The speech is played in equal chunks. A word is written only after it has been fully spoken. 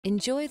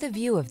Enjoy the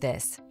view of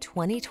this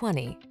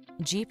 2020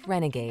 Jeep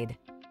Renegade.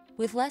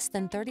 With less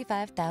than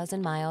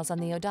 35,000 miles on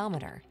the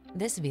odometer,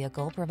 this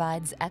vehicle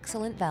provides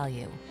excellent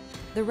value.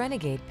 The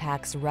Renegade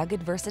packs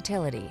rugged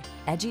versatility,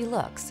 edgy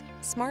looks,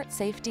 smart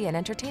safety and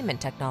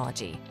entertainment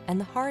technology, and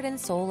the heart and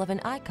soul of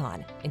an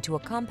icon into a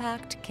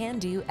compact,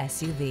 can-do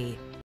SUV.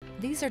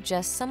 These are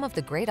just some of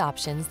the great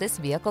options this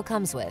vehicle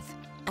comes with: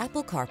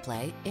 Apple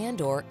CarPlay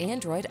and/or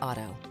Android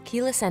Auto,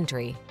 keyless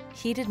entry,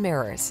 heated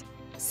mirrors,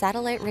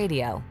 satellite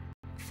radio,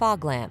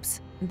 fog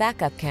lamps,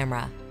 backup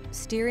camera,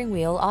 steering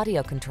wheel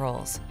audio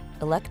controls,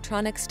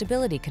 electronic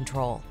stability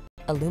control,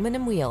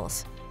 aluminum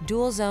wheels,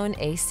 dual zone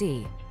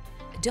AC.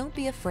 Don't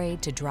be afraid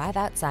to drive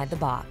outside the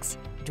box.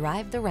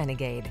 Drive the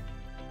Renegade.